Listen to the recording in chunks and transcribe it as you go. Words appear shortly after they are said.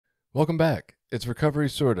Welcome back. It's Recovery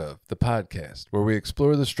Sort of, the podcast, where we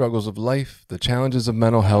explore the struggles of life, the challenges of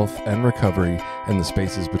mental health and recovery, and the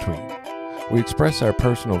spaces between. We express our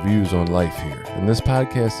personal views on life here, and this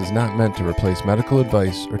podcast is not meant to replace medical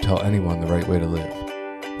advice or tell anyone the right way to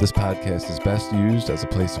live. This podcast is best used as a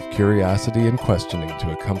place of curiosity and questioning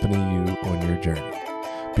to accompany you on your journey.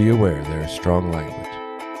 Be aware there is strong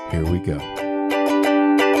language. Here we go.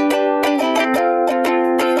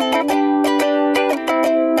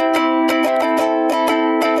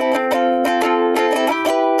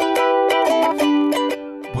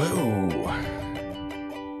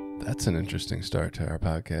 That's an interesting start to our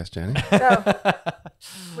podcast, Jenny.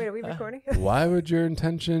 Wait, are we recording? Why would your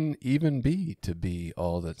intention even be to be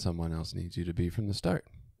all that someone else needs you to be from the start?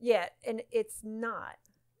 Yeah, and it's not.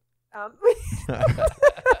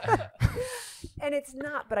 And it's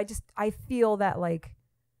not, but I feel that like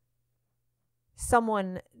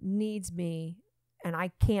someone needs me and I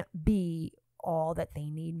can't be all that they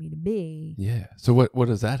need me to be. Yeah. So what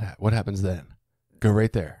does that what happens then? Go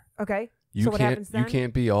right there. Okay. You so what happens then? You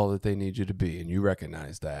can't be all that they need you to be, and you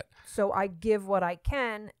recognize that. So I give what I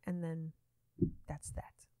can, and then that's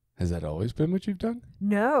that. Has that always been what you've done?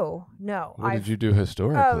 No. What did you do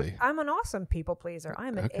historically? I'm an awesome people pleaser.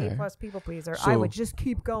 I'm an Okay. A+ people pleaser. So- I would just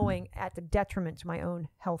keep going at the detriment to my own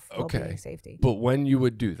health, well-being, safety. But when you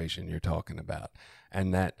would do the thing you're talking about,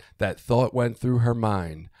 and that thought went through her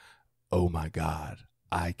mind, oh my God,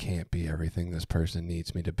 I can't be everything this person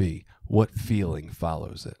needs me to be. What feeling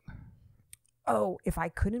follows it? Oh, if I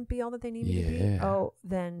couldn't be all that they need me to be,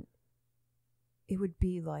 then it would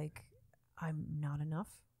be like I'm not enough.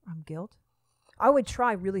 I'm guilt. I would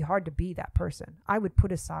try really hard to be that person. I would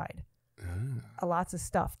put aside lots of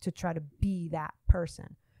stuff to try to be that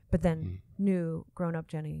person. But then new grown-up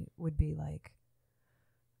Jenny would be like,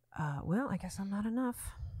 well, I guess I'm not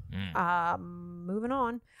enough. Moving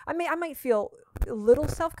on. I mean, I might feel a little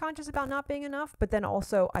self-conscious about not being enough, but then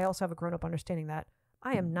also I also have a grown-up understanding that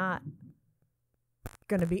I am not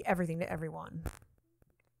going to be everything to everyone.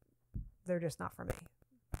 They're just not for me.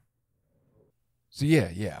 So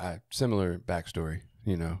similar backstory,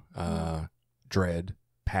 dread,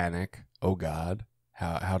 panic. Oh God,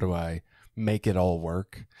 how do I make it all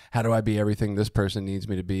work? How do I be everything this person needs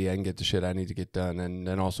me to be and get the shit I need to get done, and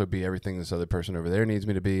then also be everything this other person over there needs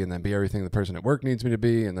me to be, and then be everything the person at work needs me to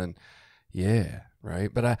be, and then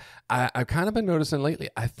right. But I've kind of been noticing lately,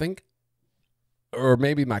 I think, or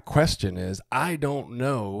maybe my question is, I don't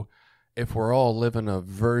know if we're all living a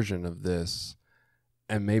version of this.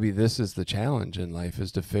 And maybe this is the challenge in life,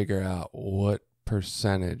 is to figure out what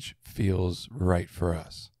percentage feels right for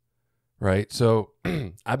us, right? So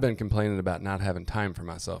I've been complaining about not having time for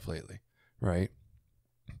myself lately, right?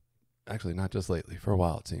 Actually, not just lately, for a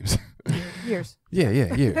while it seems. Years.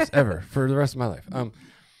 Years, ever, for the rest of my life.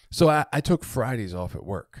 So I took Fridays off at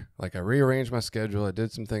work. Like I rearranged my schedule. I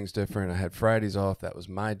did some things different. I had Fridays off. That was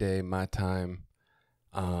my day, my time.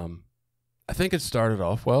 I think it started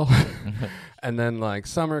off well. And then like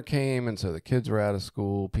summer came, and so the kids were out of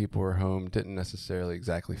school, people were home, didn't necessarily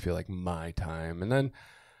exactly feel like my time. And then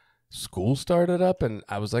school started up, and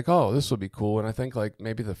I was like, oh, this will be cool. And I think like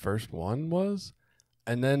maybe the first one was.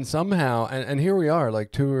 And then somehow, and here we are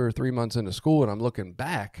like 2 or 3 months into school, and I'm looking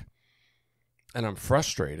back and I'm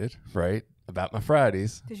frustrated, right, about my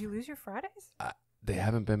Fridays. Did you lose your Fridays? They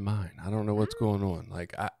haven't been mine. I don't know what's going on.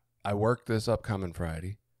 Like I worked this upcoming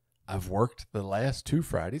Friday. I've worked the last 2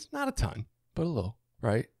 Fridays, not a ton, but a little,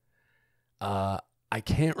 right? I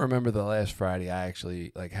can't remember the last Friday I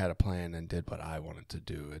actually like had a plan and did what I wanted to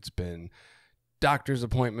do. It's been doctor's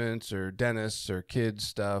appointments or dentists or kids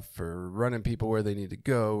stuff or running people where they need to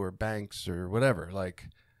go or banks or whatever. Like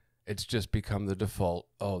it's just become the default.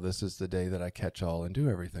 Oh, this is the day that I catch all and do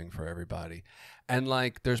everything for everybody. And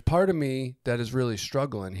like there's part of me that is really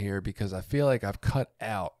struggling here because I feel like I've cut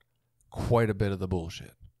out quite a bit of the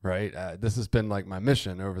bullshit. Right? This has been like my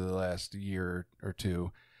mission over the last year or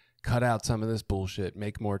two. Cut out some of this bullshit,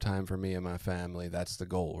 make more time for me and my family. That's the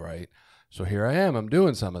goal, right? So here I am. I'm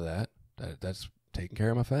doing some of that. That's taking care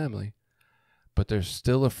of my family. But there's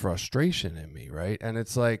still a frustration in me, right? And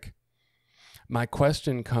it's like my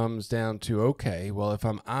question comes down to, okay, well, if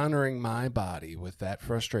I'm honoring my body with that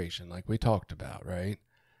frustration, like we talked about, right?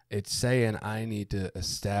 It's saying I need to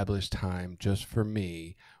establish time just for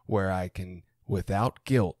me where I can, without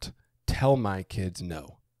guilt, tell my kids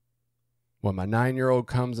no. When my 9-year-old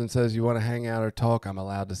comes and says, you want to hang out or talk, I'm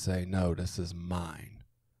allowed to say, no, this is mine.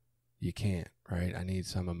 You can't, right? I need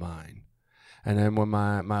some of mine. And then when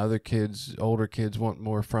my other kids, older kids, want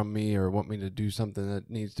more from me or want me to do something that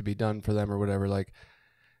needs to be done for them or whatever, like,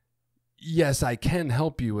 yes, I can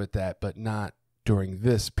help you with that, but not during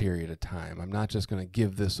this period of time. I'm not just going to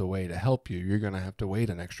give this away to help you. You're going to have to wait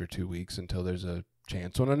an extra 2 weeks until there's a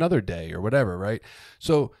chance on another day or whatever, right?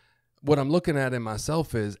 So what I'm looking at in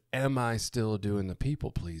myself is, am I still doing the people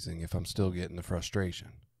pleasing if I'm still getting the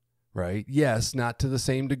frustration, right? Yes, not to the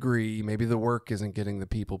same degree. Maybe the work isn't getting the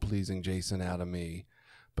people pleasing Jason out of me,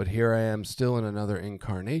 but here I am still in another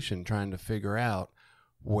incarnation trying to figure out,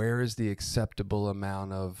 where is the acceptable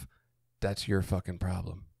amount of, that's your fucking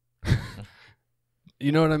problem.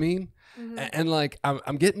 You know what I mean? Mm-hmm. And like,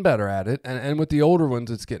 I'm getting better at it. And with the older ones,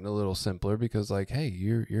 it's getting a little simpler because like, hey,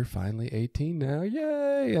 you're finally 18 now.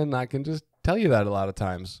 Yay. And I can just tell you that a lot of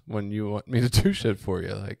times when you want me to do shit for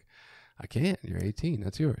you. Like, I can't. You're 18.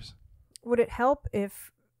 That's yours. Would it help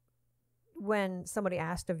if when somebody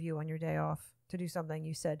asked of you on your day off to do something,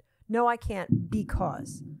 you said, no, I can't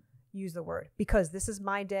because, use the word, because this is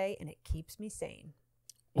my day and it keeps me sane?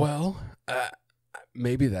 Well,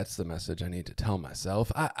 maybe that's the message I need to tell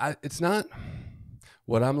myself. It's not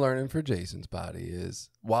what I'm learning for Jason's body is,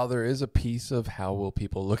 while there is a piece of how will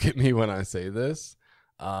people look at me when I say this,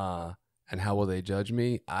 and how will they judge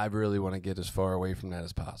me, I really want to get as far away from that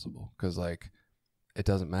as possible. Because like, it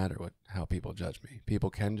doesn't matter how people judge me. People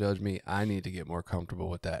can judge me. I need to get more comfortable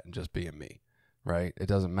with that and just being me, right? It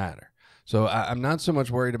doesn't matter. So I'm not so much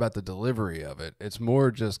worried about the delivery of it. It's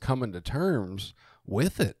more just coming to terms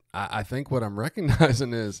with it. I think what I'm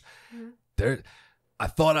recognizing is I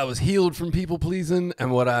thought I was healed from people pleasing,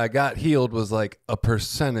 and what I got healed was like a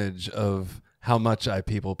percentage of how much I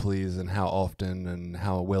people please and how often and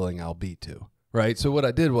how willing I'll be to, right? So what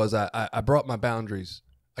I did was I brought my boundaries.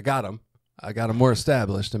 I got them more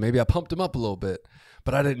established, and maybe I pumped them up a little bit,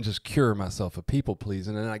 but I didn't just cure myself of people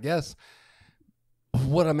pleasing. And I guess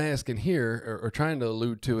what I'm asking here or trying to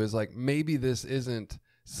allude to is like, maybe this isn't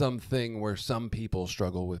something where some people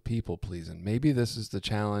struggle with people pleasing. Maybe this is the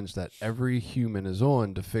challenge that every human is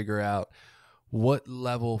on, to figure out what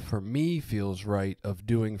level for me feels right of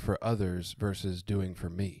doing for others versus doing for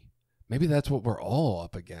me. Maybe that's what we're all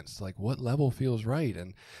up against. Like, what level feels right?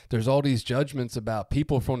 And there's all these judgments about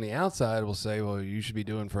people from the outside will say, well, you should be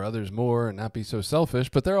doing for others more and not be so selfish.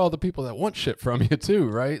 But they're all the people that want shit from you too,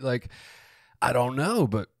 right? Like, I don't know,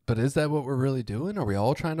 but is that what we're really doing? Are we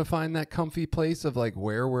all trying to find that comfy place of like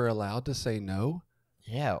where we're allowed to say no?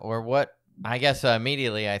 Yeah, or what? I guess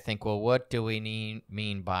immediately I think, well, what do we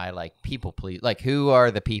mean by like people please? Like, who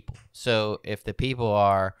are the people? So if the people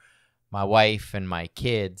are my wife and my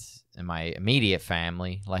kids and my immediate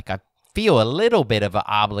family, like I feel a little bit of an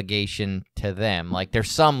obligation to them. Like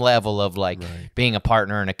there's some level of like being a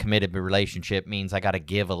partner in a committed relationship means I got to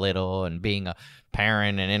give a little, and being a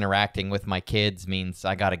parent and interacting with my kids means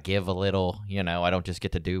I got to give a little. You know, I don't just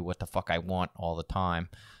get to do what the fuck I want all the time.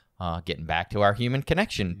 Getting back to our human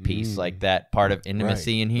connection piece, like that part of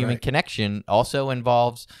intimacy and human connection also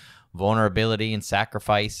involves vulnerability and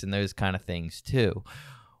sacrifice and those kind of things too,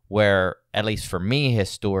 where at least for me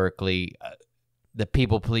historically, the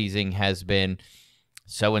people pleasing has been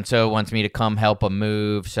so-and-so wants me to come help them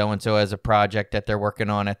move. So-and-so has a project that they're working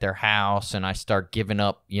on at their house, and I start giving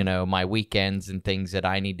up, you know, my weekends and things that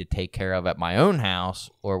I need to take care of at my own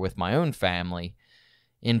house or with my own family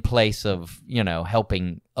in place of, you know,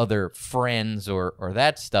 helping other friends or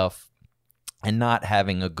that stuff, and not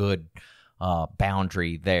having a good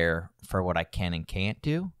boundary there for what I can and can't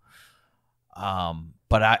do.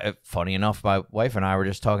 But funny enough, my wife and I were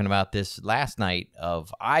just talking about this last night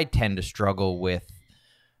of I tend to struggle with,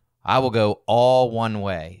 I will go all one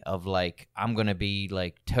way of like, I'm going to be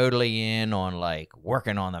like totally in on like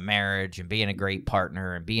working on the marriage and being a great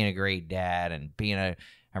partner and being a great dad and being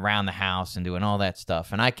around the house and doing all that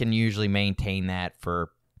stuff. And I can usually maintain that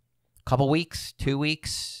for a couple weeks, 2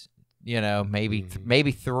 weeks, you know, maybe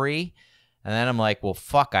 3. And then I'm like, well,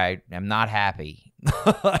 fuck, I am not happy.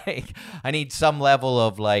 Like, I need some level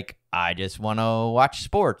of like, I just want to watch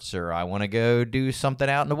sports, or I want to go do something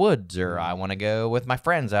out in the woods, or I want to go with my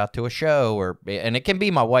friends out to a show, and it can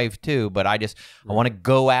be my wife too, but I want to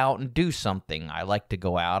go out and do something. I like to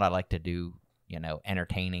go out. I like to do, you know,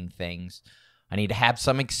 entertaining things. I need to have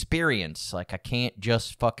some experience. Like, I can't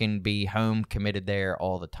just fucking be home committed there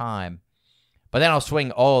all the time. But then I'll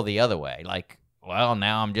swing all the other way. Like, well,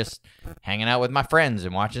 now I'm just hanging out with my friends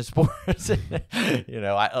and watching sports. You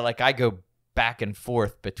know, I go back and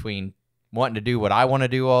forth between wanting to do what I want to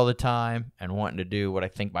do all the time and wanting to do what I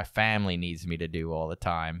think my family needs me to do all the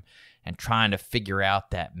time, and trying to figure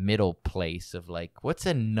out that middle place of like, what's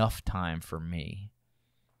enough time for me?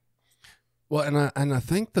 Well, and I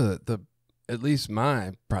think the at least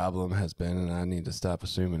my problem has been, and I need to stop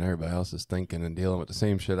assuming everybody else is thinking and dealing with the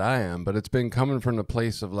same shit I am, but it's been coming from the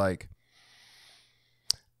place of like,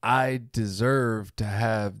 I deserve to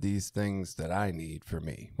have these things that I need for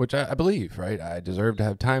me, which I believe, right? I deserve to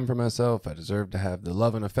have time for myself. I deserve to have the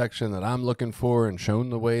love and affection that I'm looking for and shown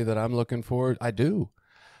the way that I'm looking for. I do.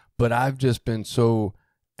 But I've just been so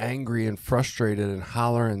angry and frustrated and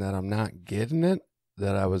hollering that I'm not getting it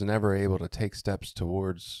that I was never able to take steps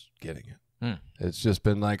towards getting it. It's just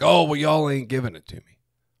been like, oh, well, y'all ain't giving it to me.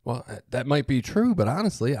 Well, that might be true, but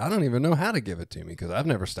honestly, I don't even know how to give it to me because I've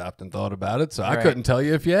never stopped and thought about it, so I couldn't tell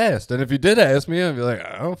you if you asked. And if you did ask me, I'd be like,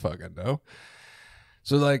 I don't fucking know.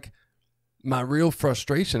 So, like, my real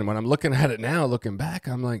frustration, when I'm looking at it now, looking back,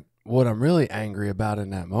 I'm like, what I'm really angry about in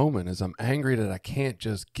that moment is I'm angry that I can't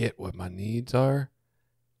just get what my needs are,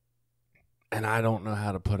 and I don't know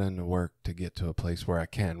how to put in the work to get to a place where I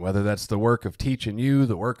can, whether that's the work of teaching you,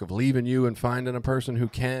 the work of leaving you and finding a person who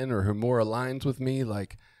can or who more aligns with me.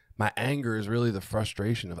 Like, my anger is really the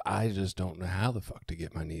frustration of I just don't know how the fuck to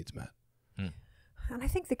get my needs met. And I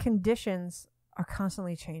think the conditions are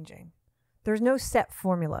constantly changing. There's no set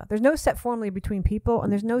formula. There's no set formula between people,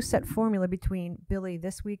 and there's no set formula between Billy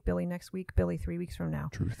this week, Billy next week, Billy 3 weeks from now.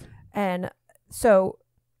 Truth. And so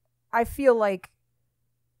I feel like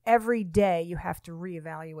every day you have to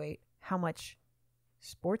reevaluate how much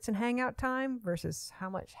sports and hangout time versus how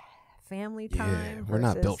much family time. Yeah, we're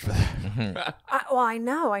not built for that. I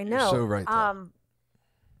know. You're so right there.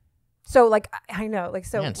 So like I know, like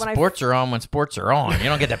so. Man, when sports are on when sports are on. You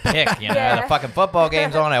don't get to pick. You know, the fucking football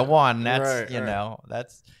game's on at 1.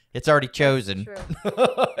 That's it's already chosen.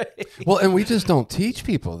 Well, and we just don't teach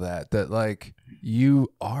people that like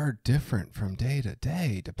you are different from day to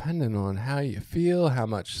day, depending on how you feel, how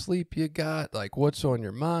much sleep you got, like what's on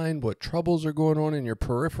your mind, what troubles are going on in your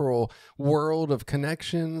peripheral world of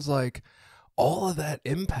connections. Like all of that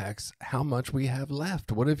impacts how much we have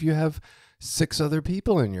left. What if you have 6 other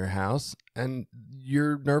people in your house and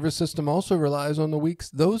your nervous system also relies on the weeks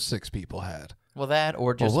those 6 people had? Well, that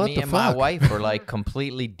or just me and my wife are like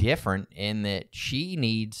completely different in that she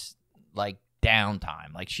needs like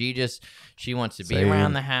downtime. Like she wants to be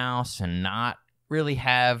around the house and not really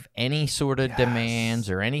have any sort of demands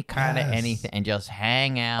or any kind of anything and just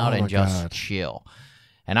hang out and just chill.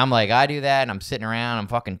 And I'm like, I do that and I'm sitting around, I'm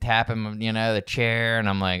fucking tapping, the chair, and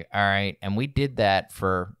I'm like, all right. And we did that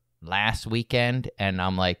for last weekend, and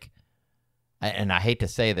I'm like, and I hate to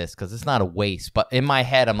say this because it's not a waste, but in my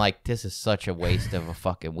head, I'm like, this is such a waste of a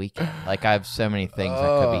fucking weekend. Like, I have so many things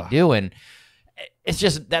I could be doing. It's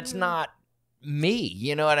just, that's not me.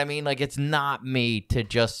 You know what I mean? Like, it's not me to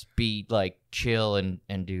just be like chill and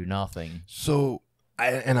do nothing. So,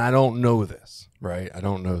 I don't know this, right? I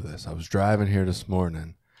don't know this. I was driving here this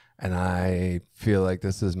morning, and I feel like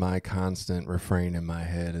this is my constant refrain in my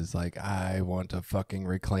head is like, I want to fucking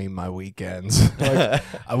reclaim my weekends. Like,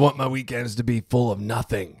 I want my weekends to be full of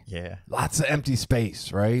nothing. Yeah. Lots of empty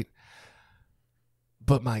space, right?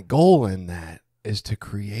 But my goal in that is to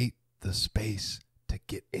create the space to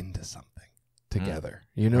get into something together.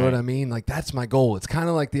 You know what I mean? Like, that's my goal. It's kind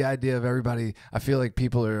of like the idea of everybody. I feel like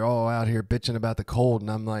people are all out here bitching about the cold,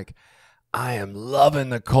 and I'm like, I am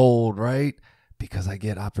loving the cold, right? Because I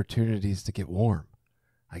get opportunities to get warm.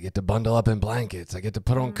 I get to bundle up in blankets. I get to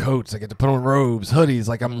put on coats. I get to put on robes, hoodies.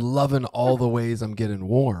 Like, I'm loving all the ways I'm getting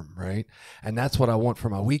warm, right? And that's what I want for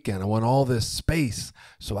my weekend. I want all this space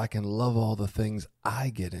so I can love all the things I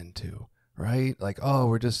get into, right? Like, oh,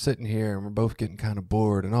 we're just sitting here and we're both getting kind of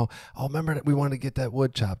bored. And oh, remember that we wanted to get that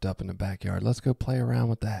wood chopped up in the backyard. Let's go play around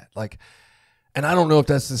with that. Like, and I don't know if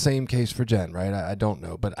that's the same case for Jen, right? I don't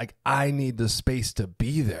know. But I need the space to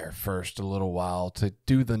be there first a little while to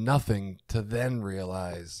do the nothing to then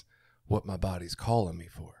realize what my body's calling me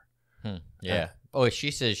for. Yeah.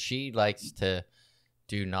 She says she likes to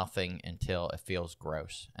do nothing until it feels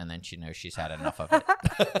gross. And then she knows she's had enough of it.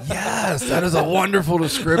 Yes, that is a wonderful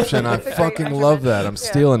description. I fucking love that. I'm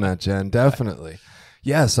stealing that, Jen. Definitely.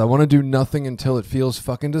 Yes, I want to do nothing until it feels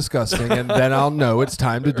fucking disgusting, and then I'll know it's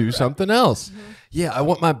time to do something else. Yeah, I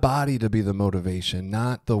want my body to be the motivation,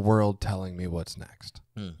 not the world telling me what's next.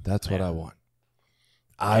 That's what I want.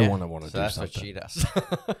 I want to do something. That's what she does.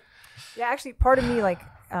 Yeah, actually, part of me, like,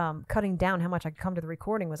 cutting down how much I could come to the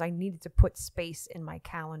recording was I needed to put space in my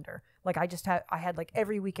calendar. Like, I had like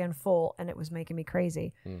every weekend full, and it was making me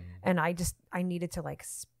crazy. And I needed to like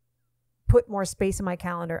put more space in my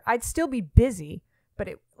calendar. I'd still be busy, but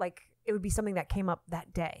it would be something that came up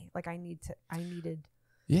that day. Like, I needed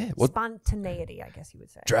spontaneity, I guess you would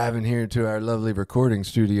say. Driving here to our lovely recording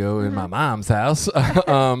studio in my mom's house,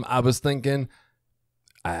 I was thinking,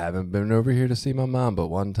 I haven't been over here to see my mom but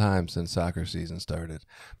one time since soccer season started.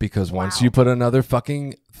 Because once you put another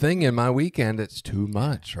fucking thing in my weekend, it's too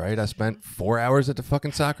much, right? I spent 4 hours at the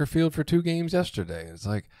fucking soccer field for 2 games yesterday. It's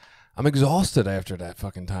like, I'm exhausted after that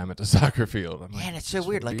fucking time at the soccer field. I'm like, and it's so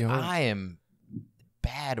weird. Like, I am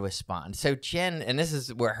bad with spontaneity. So Jen, and this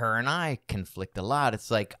is where her and I conflict a lot.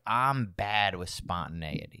 It's like, I'm bad with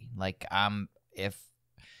spontaneity. Like,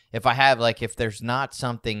 if I have, like, if there's not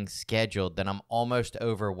something scheduled, then I'm almost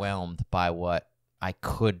overwhelmed by what I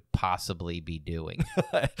could possibly be doing.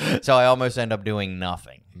 So I almost end up doing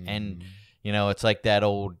nothing. And, you know, it's like that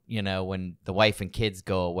old, you know, when the wife and kids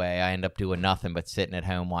go away, I end up doing nothing but sitting at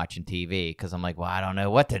home watching TV because I'm like, well, I don't know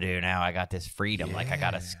what to do now. I got this freedom. Like, I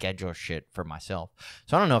got to schedule shit for myself.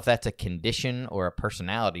 So I don't know if that's a condition or a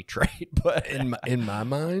personality trait, but in my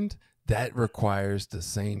mind, that requires the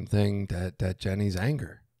same thing that Jenny's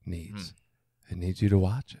anger needs. It needs you to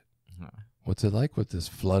watch it. What's it like with this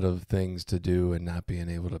flood of things to do and not being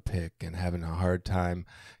able to pick and having a hard time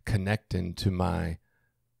connecting to my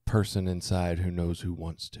person inside who knows who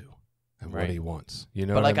wants to and what he wants? You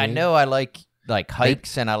know, but like, I mean? I know I like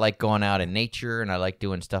hikes and I like going out in nature and I like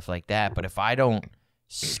doing stuff like that. But if I don't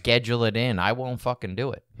schedule it in, I won't fucking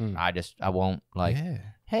do it. I won't like,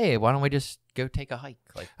 hey, why don't we just go take a hike?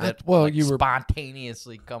 Like that. You were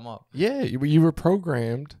spontaneously come up. Yeah, you were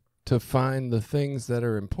programmed to find the things that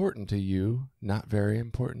are important to you, not very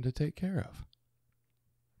important to take care of.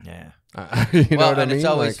 Yeah. You know what I mean? It's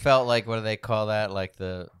always felt like, what do they call that? Like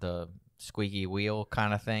the squeaky wheel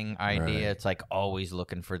kind of thing idea. Right. It's like always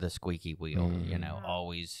looking for the squeaky wheel, you know,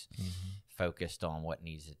 always focused on what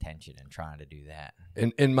needs attention and trying to do that.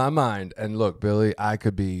 In my mind, and look, Billy, I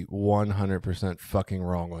could be 100% fucking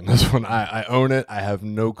wrong on this one. I own it. I have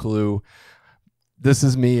no clue. This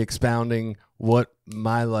is me expounding what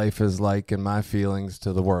my life is like and my feelings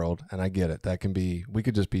to the world, and I get it. We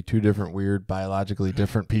could just be 2 different weird, biologically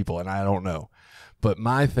different people, and I don't know. But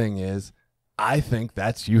my thing is, I think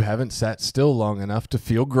that's you haven't sat still long enough to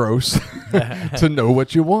feel gross to know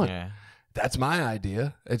what you want. Yeah. That's my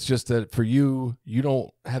idea. It's just that for you, you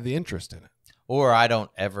don't have the interest in it. Or I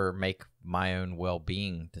don't ever make my own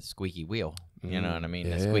well-being the squeaky wheel. You know what I mean?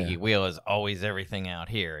 Yeah. The squeaky wheel is always everything out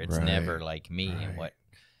here. It's never like me and what,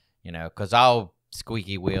 you know, because I'll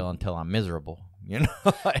squeaky wheel until I'm miserable, you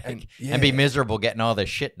know, and be miserable getting all this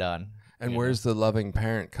shit done. And where's the loving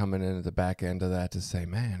parent coming in at the back end of that to say,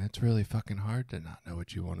 man, it's really fucking hard to not know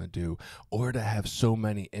what you want to do or to have so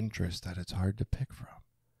many interests that it's hard to pick from.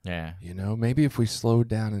 Yeah. You know, maybe if we slowed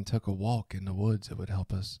down and took a walk in the woods, it would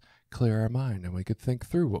help us clear our mind and we could think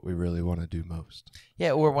through what we really want to do most.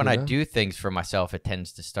 Yeah, or when I do things for myself, it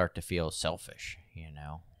tends to start to feel selfish, you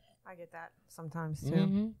know. I get that sometimes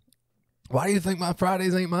too. Why do you think my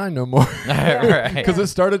Fridays ain't mine no more? Because it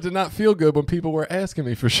started to not feel good when people were asking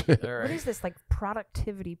me for shit. What is this like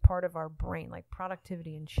productivity part of our brain? Like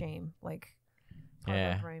productivity and shame, like part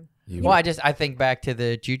of our brain. Well, I think back to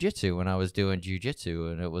the jiu-jitsu when I was doing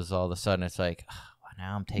jiu-jitsu, and it was all of a sudden it's like,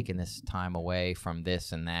 now I'm taking this time away from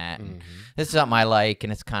this and that. And this is something I like,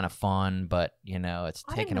 and it's kind of fun, but you know, it's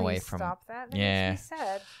taken away from. Stop that. That makes me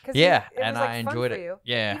sad. Yeah, it and was, like, I enjoyed it. You.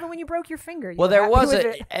 Yeah, even when you broke your finger. Well, there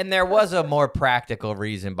was a more practical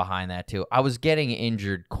reason behind that too. I was getting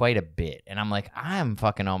injured quite a bit, and I'm like, I'm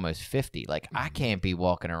fucking almost 50. Like, I can't be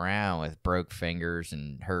walking around with broke fingers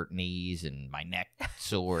and hurt knees and my neck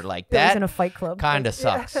sore like that. Was in a fight club. Kind of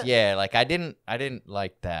sucks. Yeah, like I didn't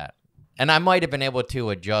like that. And I might have been able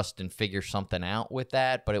to adjust and figure something out with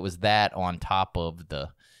that, but it was that on top of the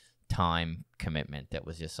time commitment that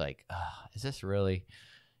was just like, is this really,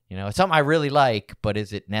 you know, it's something I really like, but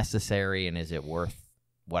is it necessary and is it worth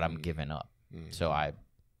what I'm giving up? So I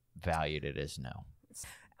valued it as no.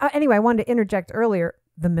 Anyway, I wanted to interject earlier,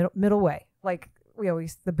 the middle way, like we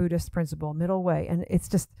always, the Buddhist principle, middle way. And it's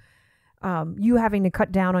just you having to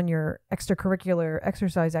cut down on your extracurricular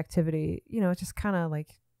exercise activity, you know, it's just kind of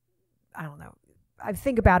like, I don't know. I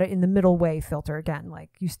think about it in the middle way filter again. Like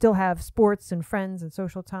you still have sports and friends and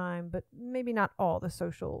social time, but maybe not all the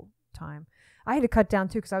social time. I had to cut down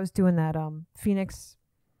too because I was doing that Phoenix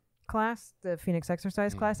class, the Phoenix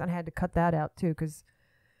exercise class, and I had to cut that out too because,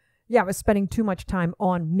 I was spending too much time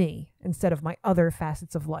on me instead of my other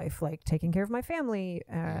facets of life, like taking care of my family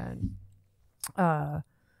and homemaking.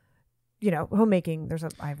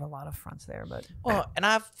 I have a lot of fronts there, but. Well, and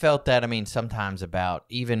I've felt that, sometimes about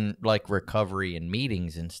even like recovery and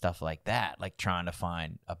meetings and stuff like that, like trying to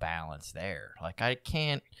find a balance there. Like would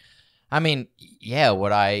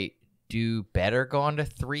I do better going to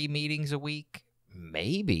 3 meetings a week?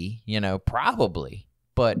 Maybe, probably.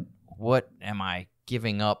 But what am I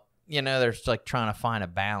giving up, you know, there's like trying to find a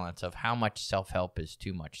balance of how much self-help is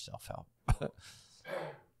too much self-help.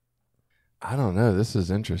 I don't know. This is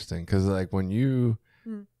interesting because, like, when you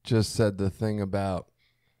just said the thing about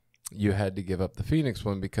you had to give up the Phoenix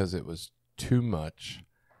one because it was too much,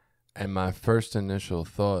 and my first initial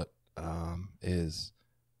thought is,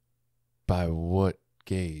 by what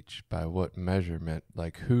gauge, by what measurement,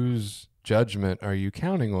 like, whose judgment are you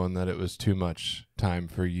counting on that it was too much time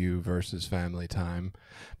for you versus family time?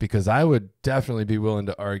 Because I would definitely be willing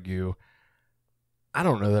to argue, I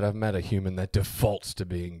don't know that I've met a human that defaults to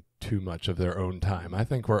being too much of their own time. I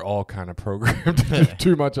think we're all kind of programmed to do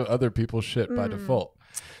too much of other people's shit by default.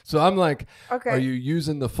 So I'm like, are you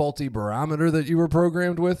using the faulty barometer that you were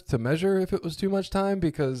programmed with to measure if it was too much time?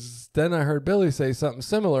 Because then I heard Billy say something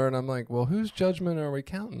similar, and I'm like, well, whose judgment are we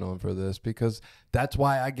counting on for this? Because that's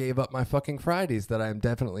why I gave up my fucking Fridays that I am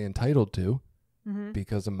definitely entitled to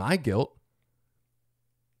because of my guilt.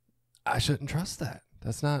 I shouldn't trust that.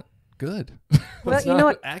 That's not good. Well, That's you know not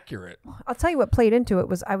what? accurate. I'll tell you what played into it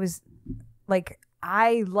was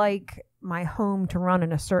I like my home to run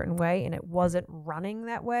in a certain way, and it wasn't running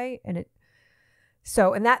that way, and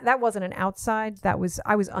that wasn't an outside. I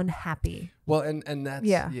was unhappy. Well, and that's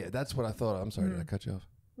that's what I thought. I'm sorry, did I cut you off?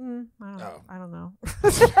 I don't know.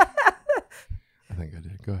 I think I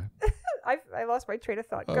did. Go ahead. I lost my train of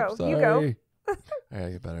thought. I'm Go. sorry. You go. I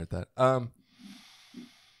gotta get better at that. No,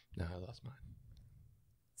 I lost mine.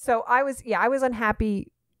 So I was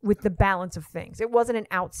unhappy with the balance of things. It wasn't an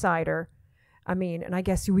outsider. I mean, and I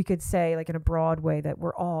guess we could say, like, in a broad way, that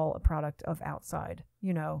we're all a product of outside,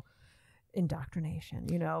 indoctrination,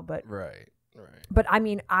 but right. But I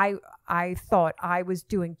mean, I thought I was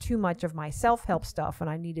doing too much of my self-help stuff, and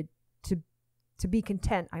I needed to be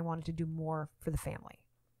content. I wanted to do more for the family.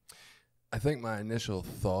 I think my initial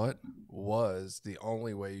thought was the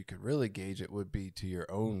only way you could really gauge it would be to your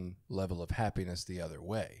own level of happiness the other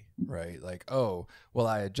way, right? Like, oh, well,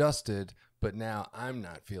 I adjusted, but now I'm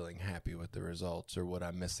not feeling happy with the results or what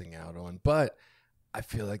I'm missing out on. But I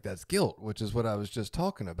feel like that's guilt, which is what I was just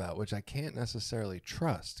talking about, which I can't necessarily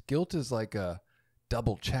trust. Guilt is like a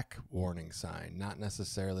double check warning sign, not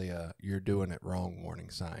necessarily a you're doing it wrong warning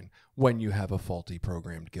sign when you have a faulty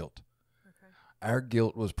programmed guilt. Our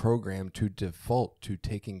guilt was programmed to default to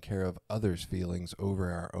taking care of others' feelings over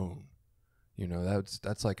our own.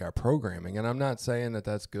 That's like our programming. And I'm not saying that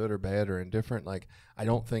that's good or bad or indifferent. Like, I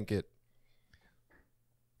don't think it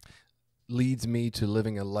leads me to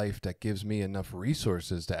living a life that gives me enough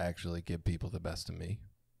resources to actually give people the best of me.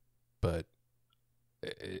 But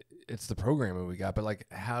it's the programming we got. But, like,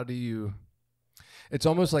 how do you... It's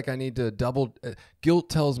almost like I need to guilt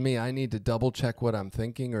tells me I need to double check what I'm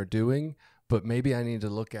thinking or doing. But maybe I need to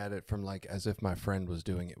look at it from, like, as if my friend was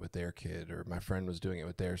doing it with their kid or my friend was doing it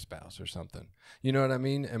with their spouse or something. You know what I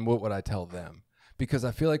mean? And what would I tell them? Because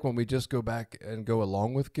I feel like when we just go back and go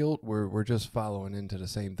along with guilt, we're just following into the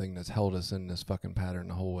same thing that's held us in this fucking pattern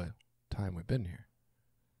the whole time we've been here.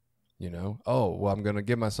 Oh, well, I'm going to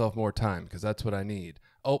give myself more time because that's what I need.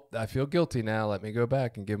 Oh, I feel guilty now. Let me go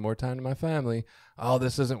back and give more time to my family. Oh,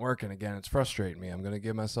 this isn't working again. It's frustrating me. I'm going to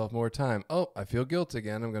give myself more time. Oh, I feel guilt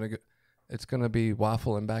again. I'm going to It's going to be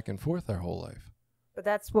waffling back and forth our whole life. But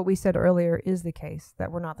that's what we said earlier is the case, that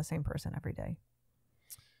we're not the same person every day.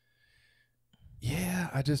 Yeah,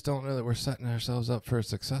 I just don't know that we're setting ourselves up for a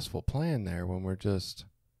successful plan there when we're just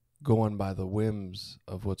going by the whims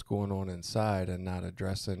of what's going on inside and not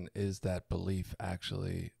addressing, is that belief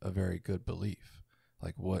actually a very good belief?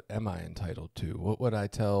 Like, what am I entitled to? What would I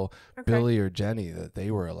tell Billy or Jenny that they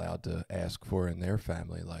were allowed to ask for in their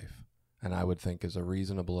family life? And I would think is a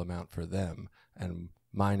reasonable amount for them. And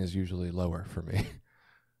mine is usually lower for me.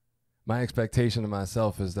 My expectation of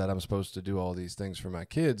myself is that I'm supposed to do all these things for my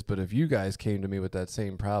kids. But if you guys came to me with that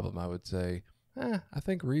same problem, I would say, I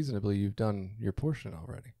think reasonably you've done your portion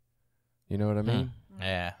already. You know what I mean?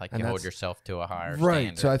 Yeah, like you hold yourself to a higher standard.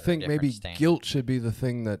 Right. So I think maybe guilt should be the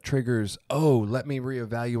thing that triggers, let me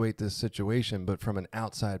reevaluate this situation, but from an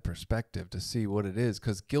outside perspective to see what it is.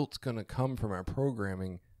 Because guilt's going to come from our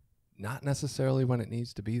programming, not necessarily when it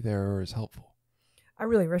needs to be there or is helpful. I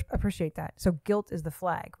really appreciate that. So guilt is the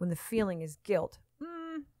flag. When the feeling is guilt,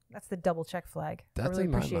 that's the double check flag. That's I really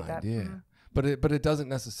in my appreciate mind, that. yeah. Mm-hmm. But it doesn't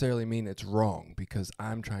necessarily mean it's wrong because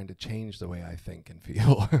I'm trying to change the way I think and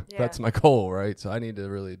feel. Yeah. That's my goal, right? So I need to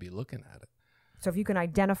really be looking at it. So if you can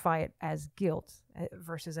identify it as guilt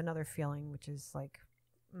versus another feeling, which is like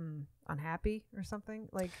unhappy or something,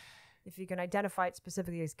 like if you can identify it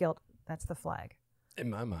specifically as guilt, that's the flag. In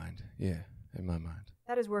my mind, yeah. In my mind.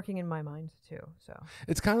 That is working in my mind too. So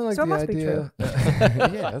It's kind of like So it the must be idea.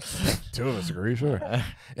 Yeah, that's, two of us agree, sure.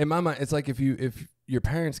 In my mind, it's like if your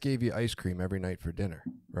parents gave you ice cream every night for dinner,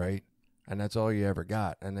 right? And that's all you ever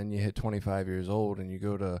got. And then you hit 25 years old and you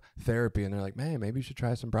go to therapy and they're like, man, maybe you should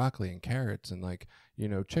try some broccoli and carrots and like,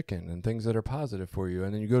 chicken and things that are positive for you.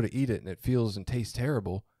 And then you go to eat it and it feels and tastes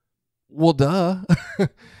terrible. Well, duh.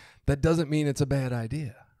 That doesn't mean it's a bad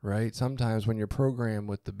idea, right? Sometimes when you're programmed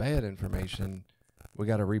with the bad information, we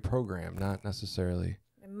got to reprogram, not necessarily.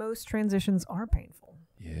 and most transitions are painful.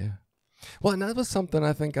 Yeah. Well, and that was something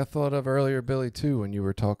I think I thought of earlier, Billy, too, when you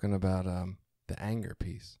were talking about the anger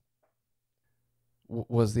piece.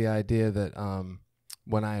 Was the idea that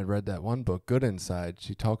when I had read that one book, Good Inside,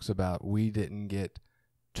 she talks about we didn't get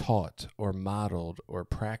taught or modeled or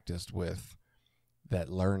practiced with that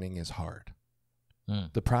learning is hard.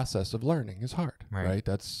 The process of learning is hard, right?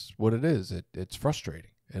 That's what it is. It's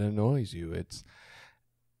frustrating. It annoys you.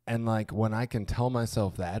 And like when I can tell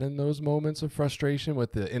myself that in those moments of frustration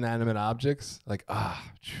with the inanimate objects, like,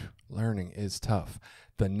 learning is tough.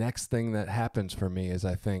 The next thing that happens for me is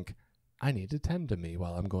I think, I need to tend to me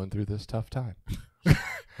while I'm going through this tough time.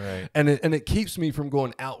 Right. And it keeps me from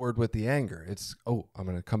going outward with the anger. It's, I'm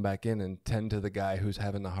going to come back in and tend to the guy who's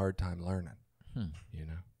having the hard time learning,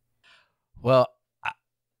 Well,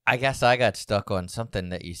 I guess I got stuck on something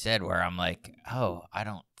that you said where I'm like, I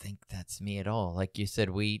don't think that's me at all. Like you said,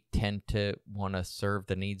 we tend to want to serve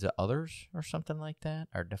the needs of others or something like that.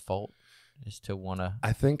 Our default is to want to.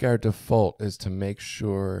 I think our default is to make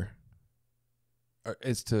sure,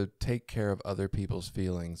 is to take care of other people's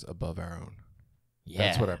feelings above our own. Yeah,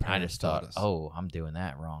 that's what our I parents just taught thought, us. I'm doing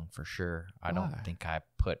that wrong for sure. I Why? don't think I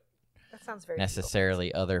put That sounds very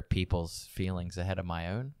necessarily other people's feelings ahead of my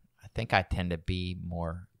own. I think I tend to be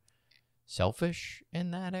more selfish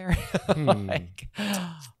in that area.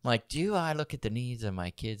 like, do I look at the needs of my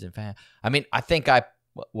kids and family? I mean, I think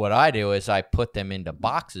what I do is I put them into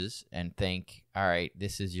boxes and think, all right,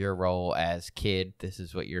 this is your role as kid. This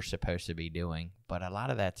is what you're supposed to be doing. But a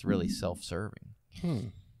lot of that's really self-serving.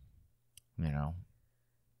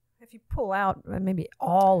 If you pull out maybe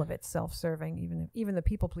all of it self-serving, even the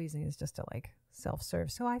people pleasing is just to like self-serve.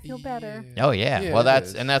 So I feel better. Oh yeah. Yeah, Well, it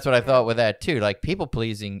is. that's what I thought with that too. Like people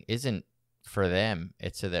pleasing isn't for them.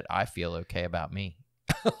 It's so that I feel okay about me.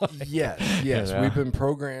 Yes. know? We've been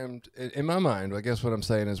programmed, in my mind, I guess what I'm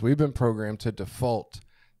saying is we've been programmed to default.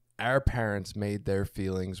 Our parents made their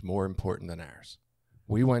feelings more important than ours.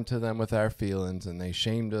 We went to them with our feelings and they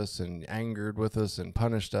shamed us and angered with us and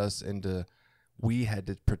punished us into, we had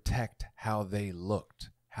to protect how they looked,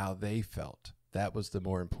 how they felt. That was the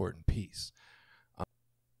more important piece.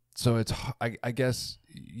 So it's, I guess,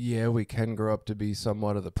 we can grow up to be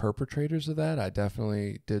somewhat of the perpetrators of that. I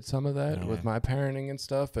definitely did some of that with my parenting and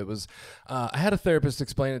stuff. It was, I had a therapist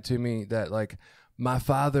explain it to me that like my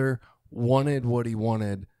father wanted what he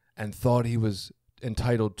wanted and thought he was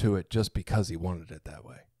entitled to it just because he wanted it that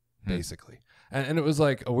way, basically. And it was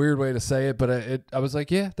like a weird way to say it, but I was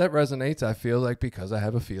like, yeah, that resonates. I feel like because I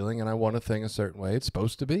have a feeling and I want a thing a certain way, it's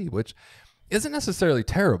supposed to be, which isn't necessarily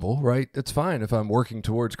terrible, right? It's fine if I'm working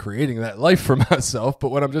towards creating that life for myself, but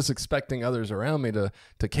when I'm just expecting others around me to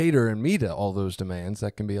cater and meet all those demands,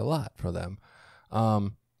 that can be a lot for them.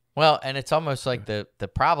 Well, and it's almost like the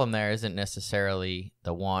problem there isn't necessarily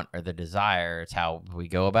the want or the desire. It's how we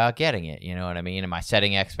go about getting it. You know what I mean? Am I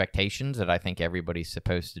setting expectations that I think everybody's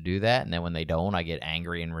supposed to do that, and then when they don't, I get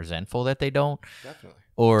angry and resentful that they don't? Definitely.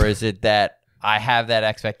 Or is it that I have that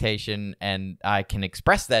expectation and I can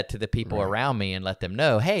express that to the people around me and let them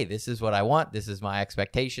know, hey, this is what I want. This is my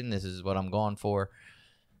expectation. This is what I'm going for.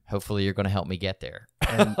 Hopefully you're going to help me get there.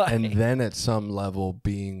 And then at some level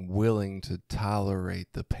being willing to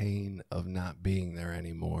tolerate the pain of not being there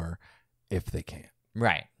anymore if they can.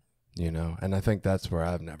 Right. And I think that's where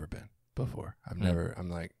I've never been before.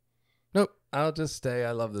 I'm like, nope, I'll just stay.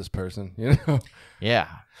 I love this person, Yeah.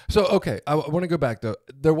 So, okay, I want to go back, though.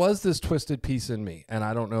 There was this twisted piece in me, and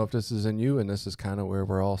I don't know if this is in you, and this is kind of where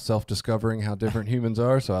we're all self-discovering how different humans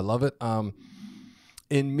are, so I love it.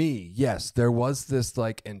 In me, yes, there was this,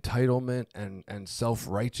 like, entitlement and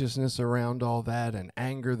self-righteousness around all that and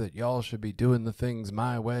anger that y'all should be doing the things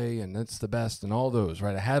my way, and it's the best, and all those,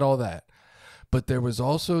 right? I had all that. But there was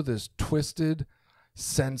also this twisted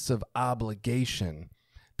sense of obligation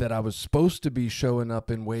that I was supposed to be showing up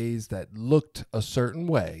in ways that looked a certain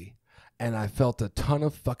way, and I felt a ton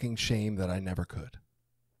of fucking shame that I never could.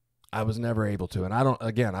 I was never able to. And I don't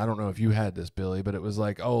know if you had this, Billy, but it was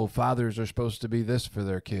like, oh, fathers are supposed to be this for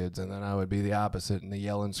their kids, and then I would be the opposite and the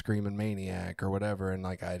yelling, screaming maniac or whatever, and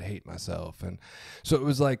like I'd hate myself. And so it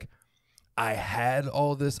was like I had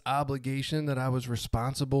all this obligation that I was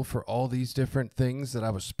responsible for all these different things that I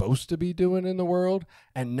was supposed to be doing in the world,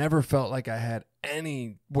 and never felt like I had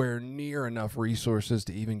anywhere near enough resources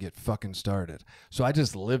to even get fucking started. So I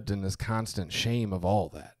just lived in this constant shame of all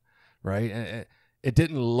that, right? And it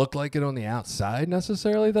didn't look like it on the outside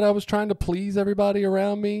necessarily that I was trying to please everybody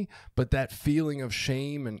around me, but that feeling of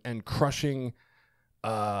shame and crushing,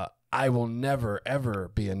 I will never, ever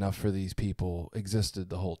be enough for these people existed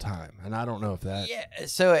the whole time. And I don't know if that... Yeah,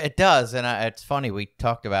 so it does. And it's funny. We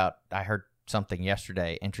talked about, I heard something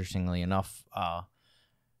yesterday, interestingly enough,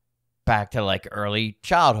 back to like early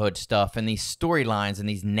childhood stuff and these storylines and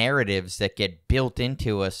these narratives that get built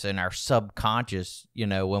into us in our subconscious, you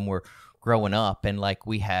know, when we're growing up. And like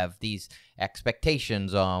we have these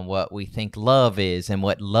expectations on what we think love is and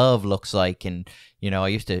what love looks like. And, you know, I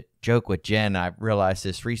used to joke with Jen, I realized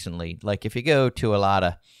this recently, like if you go to a lot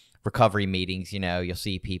of recovery meetings, you know, you'll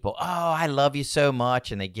see people, oh, I love you so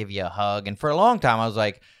much, and they give you a hug. And for a long time I was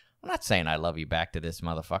like, I'm not saying I love you back to this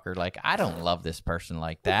motherfucker. Like, I don't love this person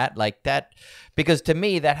like that, because to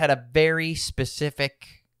me that had a very specific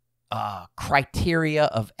criteria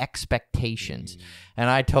of expectations. And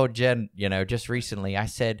I told Jen, you know, just recently, I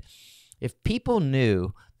said, if people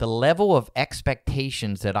knew the level of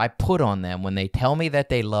expectations that I put on them when they tell me that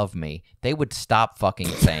they love me, they would stop fucking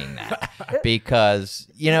saying that. Because,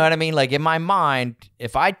 you know what I mean? Like, in my mind,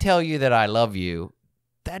 if I tell you that I love you,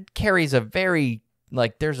 that carries a very,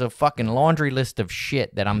 like, there's a fucking laundry list of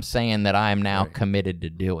shit that I'm saying that I am now committed to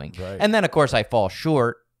doing. Right. And then, of course, I fall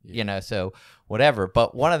short, you know, so whatever.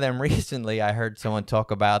 But one of them recently, I heard someone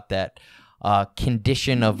talk about that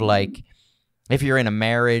condition of, like, if you're in a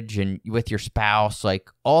marriage and with your spouse, like,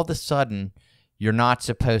 all of a sudden you're not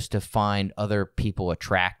supposed to find other people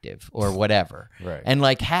attractive or whatever. Right. And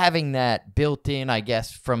like having that built in, I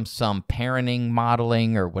guess, from some parenting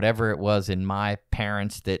modeling or whatever it was in my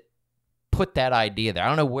parents that put that idea there. I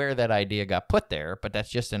don't know where that idea got put there, but that's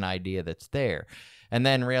just an idea that's there. And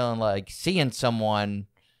then really like seeing someone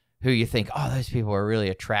who you think, oh, those people are really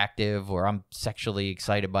attractive, or I'm sexually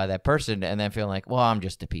excited by that person, and then feeling like, well, I'm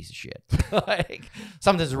just a piece of shit. Like,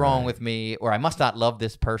 something's wrong with me, or I must not love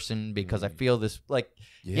this person because I feel this, like,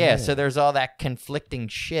 yeah, so there's all that conflicting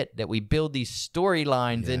shit that we build these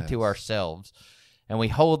storylines into ourselves, and we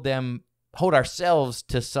hold ourselves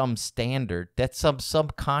to some standard that's some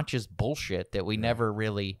subconscious bullshit that we never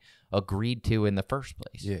really agreed to in the first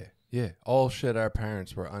place. Yeah, all shit our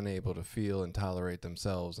parents were unable to feel and tolerate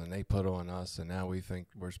themselves, and they put on us, and now we think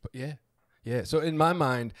we're yeah. So in my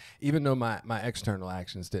mind, even though my external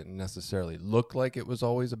actions didn't necessarily look like it was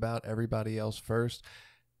always about everybody else first,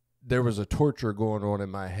 there was a torture going on in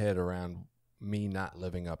my head around me not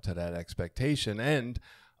living up to that expectation, and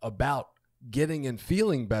about getting and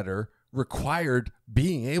feeling better required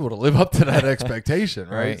being able to live up to that expectation,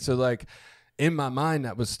 right? So like in my mind,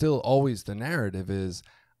 that was still always the narrative is,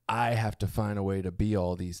 I have to find a way to be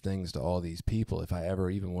all these things to all these people if I ever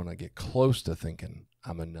even want to get close to thinking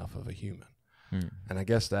I'm enough of a human. And I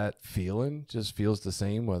guess that feeling just feels the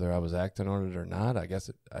same whether I was acting on it or not. I guess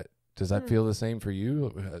does that feel the same for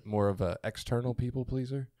you? More of an external people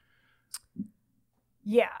pleaser?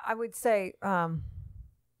 Yeah, I would say a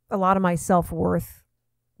lot of my self-worth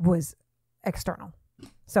was external.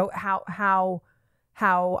 So how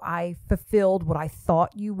I fulfilled what I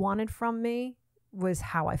thought you wanted from me was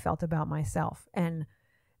how I felt about myself. And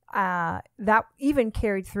that even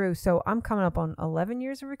carried through. So I'm coming up on 11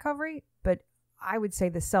 years of recovery, but I would say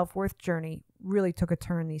the self-worth journey really took a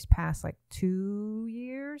turn these past like 2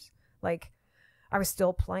 years. Like I was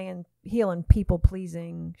still healing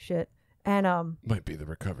people-pleasing shit. And might be the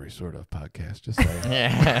Recovery Sort of podcast, just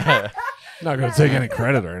saying. Not going to take any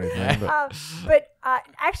credit or anything. But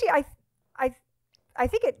actually, I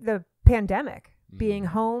think the pandemic, being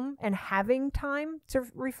home and having time to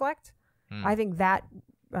reflect, I think that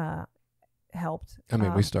helped. I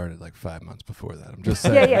mean, we started like 5 months before that. I'm just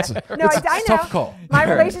saying. Yeah. I know. Tough call. My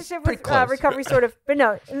relationship with Recovery Sort of, but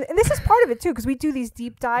no, and this is part of it too, because we do these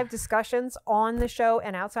deep dive discussions on the show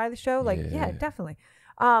and outside the show. Like, yeah definitely.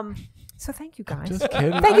 So thank you guys. Just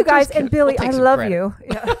kidding. Thank you guys, and Billy, I love you.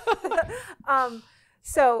 Yeah.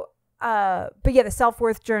 But yeah, the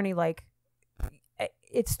self-worth journey, like,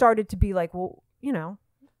 it started to be like, well, you know,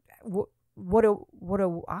 what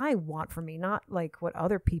do I want from me? Not like what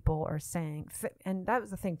other people are saying. And that was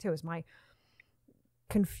the thing too, is my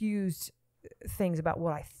confused things about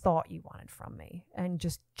what I thought you wanted from me, and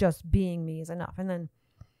just being me is enough. And then,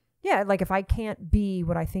 yeah, like if I can't be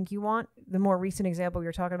what I think you want, the more recent example we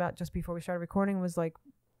were talking about just before we started recording was like,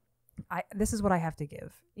 this is what I have to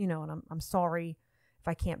give, you know, and I'm sorry if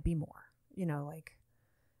I can't be more, you know, like,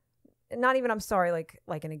 not even I'm sorry,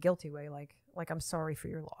 like in a guilty way, like I'm sorry for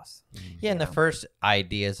your loss. Yeah, and the first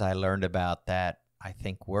ideas I learned about that, I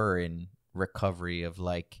think, were in recovery of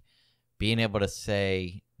like being able to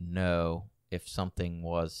say no if something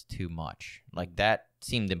was too much. Like that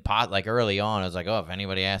seemed impossible. Like early on, I was like, oh, if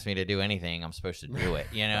anybody asks me to do anything, I'm supposed to do it.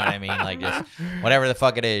 You know what I mean? Like just whatever the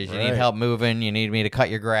fuck it is. You need help moving. You need me to cut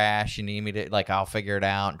your grass. You need me to, like, I'll figure it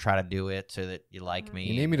out and try to do it so that you like me.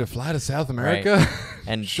 You need me to fly to South America? Right.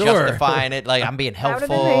 And justifying it. Like I'm being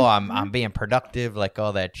helpful. I'm being productive, like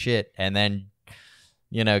all that shit. And then,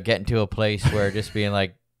 you know, getting to a place where just being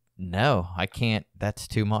like, no, I can't. That's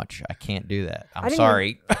too much. I can't do that. I'm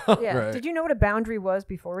sorry. Yeah. Right. Did you know what a boundary was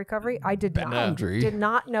before recovery? I did not. Boundary. Did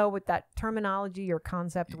not know what that terminology or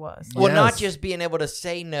concept was. Well, not just being able to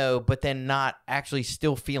say no, but then not actually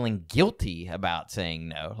still feeling guilty about saying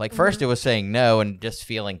no. Like first it was saying no and just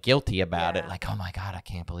feeling guilty about it. Like, oh my God, I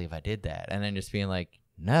can't believe I did that. And then just being like,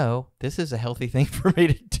 no, this is a healthy thing for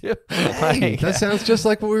me to do. Hey, that sounds just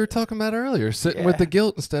like what we were talking about earlier, sitting with the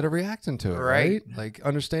guilt instead of reacting to it, right? Like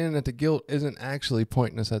understanding that the guilt isn't actually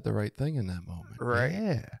pointing us at the right thing in that moment. Right.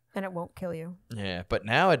 Yeah. And it won't kill you. Yeah. But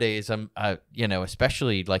nowadays, I'm, you know,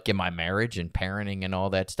 especially like in my marriage and parenting and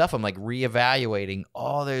all that stuff, I'm like reevaluating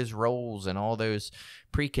all those roles and all those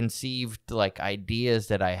preconceived like ideas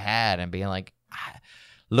that I had and being like,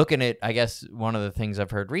 looking at, I guess one of the things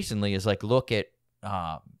I've heard recently is like, look at,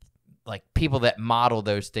 like people that model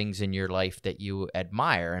those things in your life that you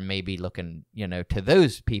admire and maybe looking, you know, to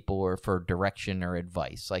those people or for direction or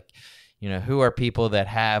advice. Like, you know, who are people that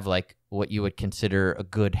have like what you would consider a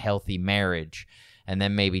good, healthy marriage, and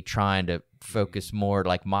then maybe trying to focus more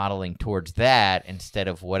like modeling towards that instead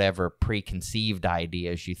of whatever preconceived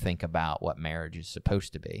ideas you think about what marriage is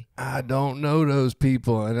supposed to be. I don't know those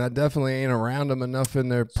people, and I definitely ain't around them enough in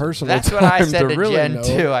their personal That's what I said to really Jen know.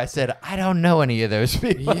 too. I said, I don't know any of those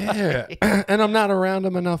people. Yeah. And I'm not around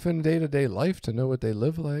them enough in day-to-day life to know what they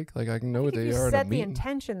live like. Like I can know what they are. If you set the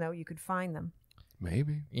intention, though, you could find them.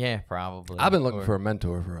 Maybe. Yeah, probably. I've been looking for a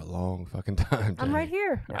mentor for a long fucking time. I'm right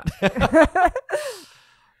here.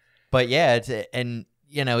 But yeah, and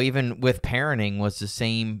you know, even with parenting was the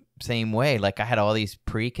same way. Like I had all these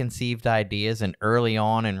preconceived ideas, and early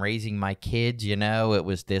on in raising my kids, you know, it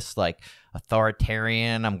was this like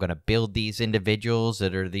authoritarian. I'm going to build these individuals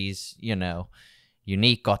that are these, you know,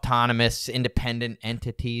 unique, autonomous, independent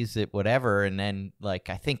entities that whatever. And then like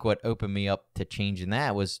I think what opened me up to changing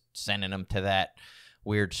that was sending them to that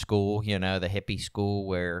weird school, you know, the hippie school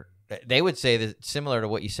where they would say that similar to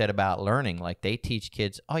what you said about learning, like they teach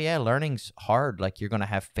kids, oh yeah, learning's hard. Like you're going to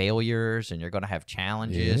have failures and you're going to have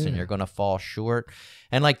challenges and you're going to fall short.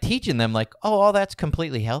 And like teaching them like, oh, all that's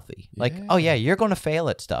completely healthy. Like, oh yeah, you're going to fail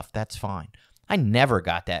at stuff. That's fine. I never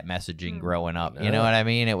got that messaging growing up. No. You know what I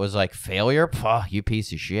mean? It was like failure, you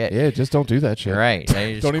piece of shit. Yeah, just don't do that shit. Right.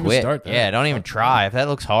 Just don't even start that. Yeah, don't even try. If that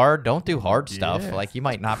looks hard, don't do hard stuff. Like you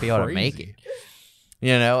might not be able to make it.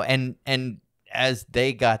 You know, and as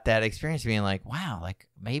they got that experience being like, wow, like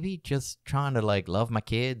maybe just trying to like love my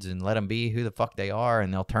kids and let them be who the fuck they are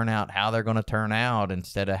and they'll turn out how they're going to turn out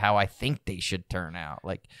instead of how I think they should turn out.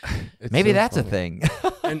 Like maybe so that's funny. A thing.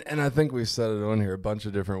 and I think we've said it on here a bunch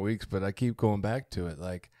of different weeks, but I keep going back to it.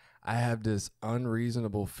 Like I have this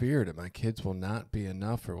unreasonable fear that my kids will not be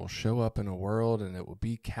enough or will show up in a world and it will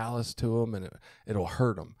be callous to them and it'll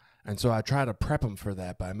hurt them. And so I try to prep them for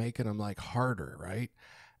that by making them like harder, right?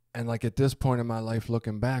 And like at this point in my life,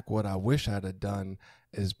 looking back, what I wish I'd have done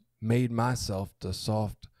is made myself the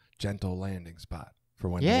soft, gentle landing spot for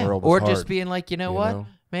when the world was hard. Or just being like, you know what?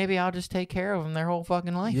 Maybe I'll just take care of them their whole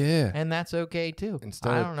fucking life. Yeah. And that's okay too.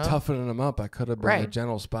 Instead of toughening them up, I could have been the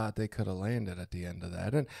gentle spot they could have landed at the end of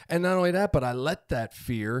that. And not only that, but I let that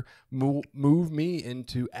fear move me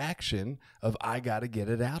into action of I got to get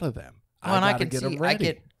it out of them. Well, and I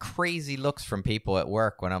get crazy looks from people at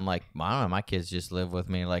work when I'm like, I don't know, my kids just live with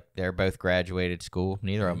me. Like they're both graduated school.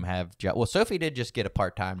 Neither of them have jobs. Well, Sophie did just get a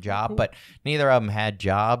part-time job, but neither of them had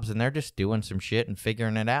jobs, and they're just doing some shit and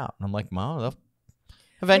figuring it out. And I'm like, Mom,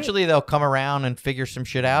 eventually they'll come around and figure some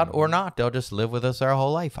shit out, or not. They'll just live with us our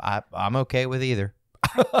whole life. I'm okay with either.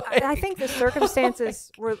 I think the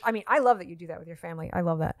circumstances were, I mean, I love that you do that with your family. I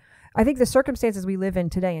love that. I think the circumstances we live in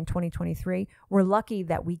today in 2023, we're lucky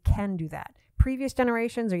that we can do that. Previous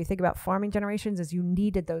generations, or you think about farming generations, is you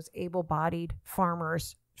needed those able-bodied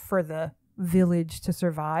farmers for the village to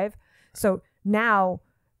survive. So now,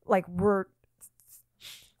 like, we're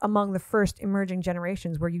among the first emerging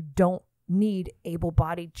generations where you don't need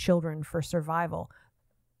able-bodied children for survival.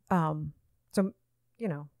 So, you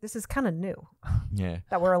know, this is kind of new. Yeah.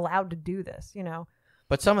 That we're allowed to do this, you know.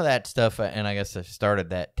 But some of that stuff, and I guess I started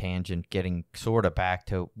that tangent getting sort of back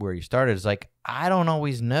to where you started, is like, I don't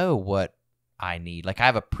always know what I need. Like, I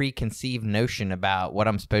have a preconceived notion about what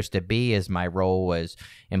I'm supposed to be as my role as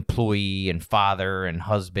employee and father and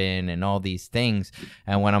husband and all these things.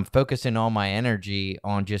 And when I'm focusing all my energy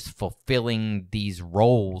on just fulfilling these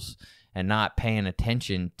roles and not paying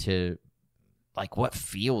attention to like what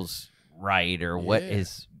feels right or what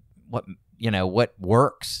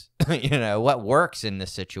works, what works in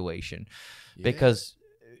this situation. Yeah. Because,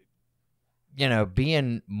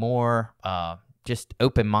 being more just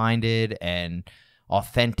open-minded and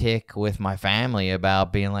authentic with my family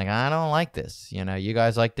about being like, I don't like this. You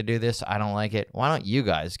guys like to do this. I don't like it. Why don't you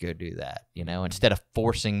guys go do that? Instead of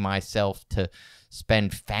forcing myself to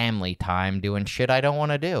spend family time doing shit I don't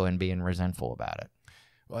want to do and being resentful about it.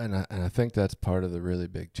 Well, and I think that's part of the really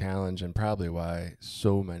big challenge, and probably why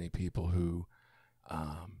so many people who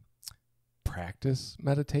practice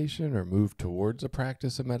meditation or move towards a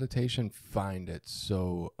practice of meditation find it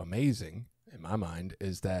so amazing, in my mind,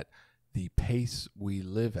 is that the pace we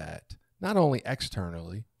live at, not only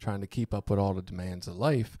externally, trying to keep up with all the demands of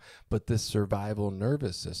life, but this survival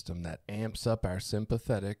nervous system that amps up our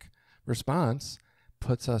sympathetic response,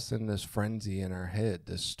 puts us in this frenzy in our head,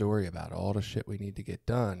 this story about all the shit we need to get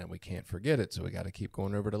done, and we can't forget it, so we got to keep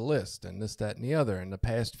going over the list, and this, that, and the other, and the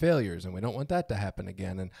past failures, and we don't want that to happen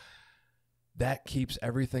again. And that keeps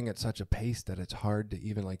everything at such a pace that it's hard to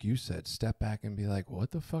even, like you said, step back and be like, what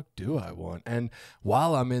the fuck do I want? And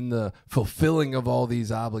while I'm in the fulfilling of all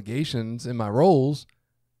these obligations in my roles,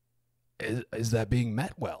 is that being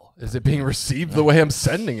met well? Is it being received the way I'm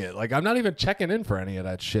sending it? Like, I'm not even checking in for any of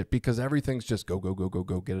that shit because everything's just go, go, go, go,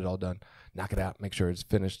 go, get it all done, knock it out, make sure it's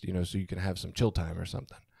finished, so you can have some chill time or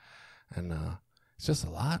something. And it's just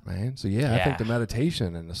a lot, man. So yeah, I think the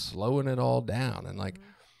meditation and the slowing it all down, and like,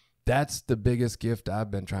 that's the biggest gift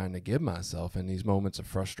I've been trying to give myself in these moments of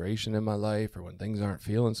frustration in my life, or when things aren't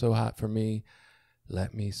feeling so hot for me.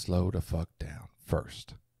 Let me slow the fuck down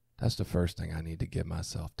first. That's the first thing I need to give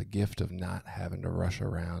myself, the gift of not having to rush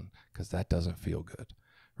around, because that doesn't feel good,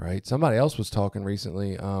 right? Somebody else was talking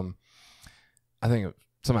recently. I think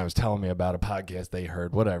somebody was telling me about a podcast they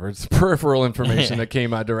heard, whatever. It's peripheral information that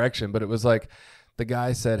came my direction, but it was like the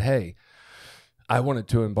guy said, hey, I wanted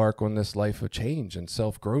to embark on this life of change and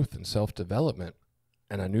self-growth and self-development,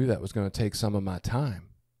 and I knew that was going to take some of my time.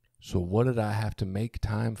 So what did I have to make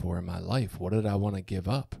time for in my life? What did I want to give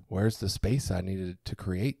up? Where's the space I needed to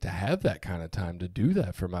create to have that kind of time to do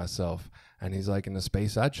that for myself? And he's like, and the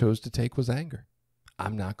space I chose to take was anger.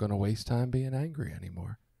 I'm not going to waste time being angry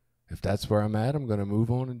anymore. If that's where I'm at, I'm going to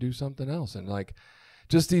move on and do something else. And like,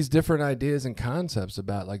 just these different ideas and concepts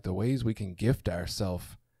about like the ways we can gift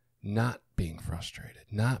ourselves not being frustrated,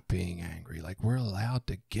 not being angry. Like, we're allowed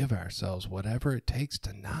to give ourselves whatever it takes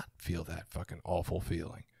to not feel that fucking awful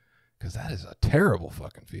feeling. Because that is a terrible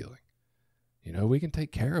fucking feeling. We can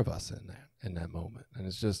take care of us in that moment. And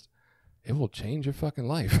it's just, it will change your fucking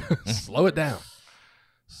life. Slow it down.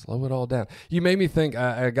 Slow it all down. You made me think,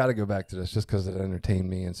 I got to go back to this just because it entertained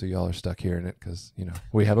me. And so y'all are stuck hearing it because,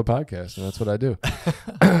 we have a podcast and that's what I do.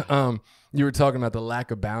 You were talking about the lack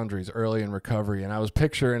of boundaries early in recovery. And I was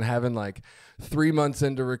picturing having like 3 months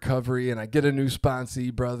into recovery and I get a new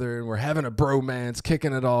sponsee, brother, and we're having a bromance,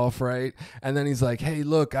 kicking it off, right? And then he's like, hey,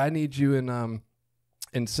 look, I need you in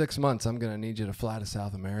 6 months, I'm going to need you to fly to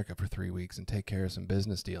South America for 3 weeks and take care of some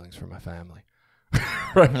business dealings for my family.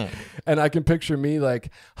 Right. And I can picture me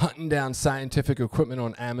like hunting down scientific equipment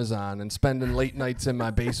on Amazon and spending late nights in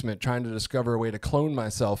my basement trying to discover a way to clone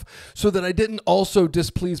myself so that I didn't also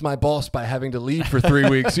displease my boss by having to leave for 3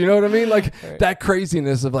 weeks. You know what I mean? Like that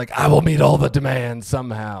craziness of like, I will meet all the demands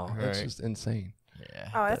somehow. Right. It's just insane. Yeah.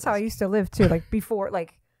 Oh, that's how I used to live too. Like before,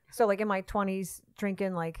 like, so like in my 20s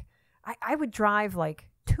drinking, like I would drive like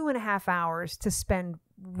 2.5 hours to spend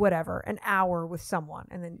whatever, an hour with someone.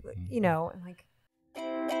 And then, and like,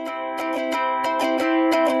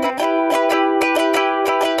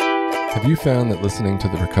 have you found that listening to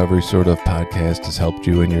the Recovery Sort Of podcast has helped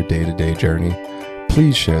you in your day-to-day journey?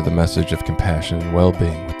 Please share the message of compassion and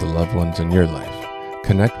well-being with the loved ones in your life.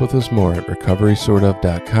 Connect with us more at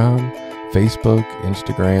recoverysortof.com, Facebook,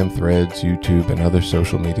 Instagram, Threads, YouTube, and other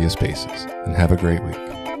social media spaces. And have a great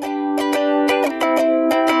week.